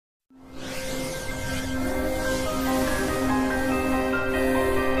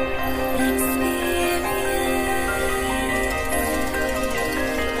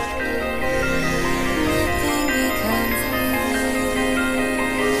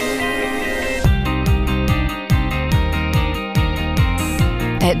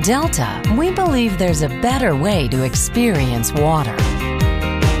At Delta, we believe there's a better way to experience water.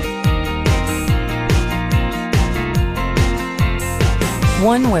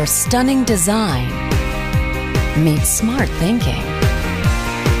 One where stunning design meets smart thinking.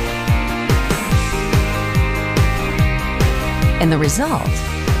 And the result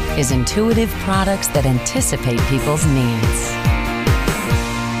is intuitive products that anticipate people's needs.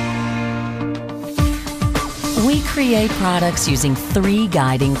 We create products using 3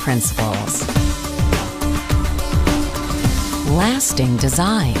 guiding principles. Lasting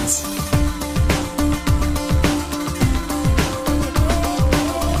designs,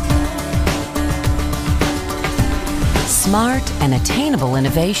 smart and attainable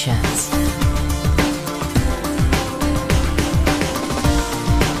innovations,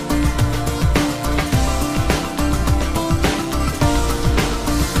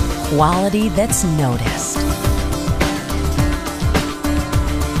 quality that's noticed.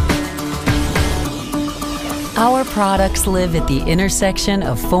 Our products live at the intersection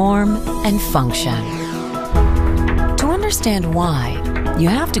of form and function. To understand why, you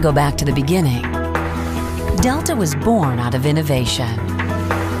have to go back to the beginning. Delta was born out of innovation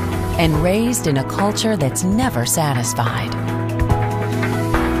and raised in a culture that's never satisfied.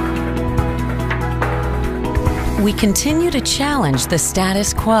 We continue to challenge the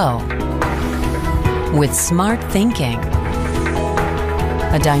status quo with smart thinking,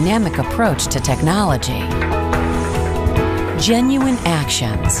 a dynamic approach to technology, genuine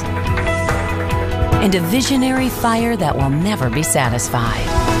actions, and a visionary fire that will never be satisfied.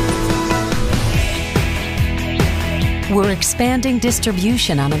 We're expanding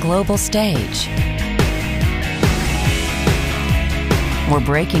distribution on a global stage. We're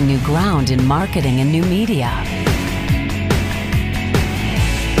breaking new ground in marketing and new media.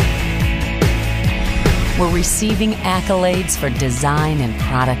 We're receiving accolades for design and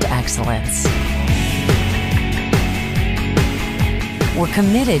product excellence. We're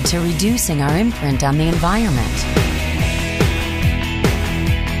committed to reducing our imprint on the environment.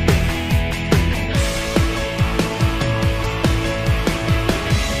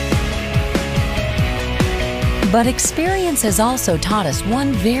 But experience has also taught us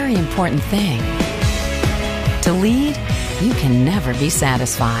one very important thing. To lead, you can never be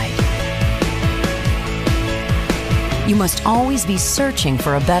satisfied. You must always be searching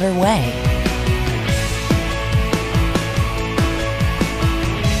for a better way.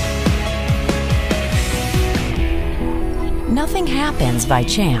 Nothing happens by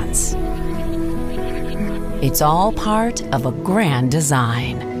chance. It's all part of a grand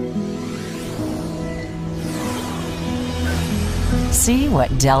design. See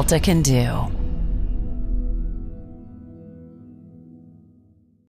what Delta can do.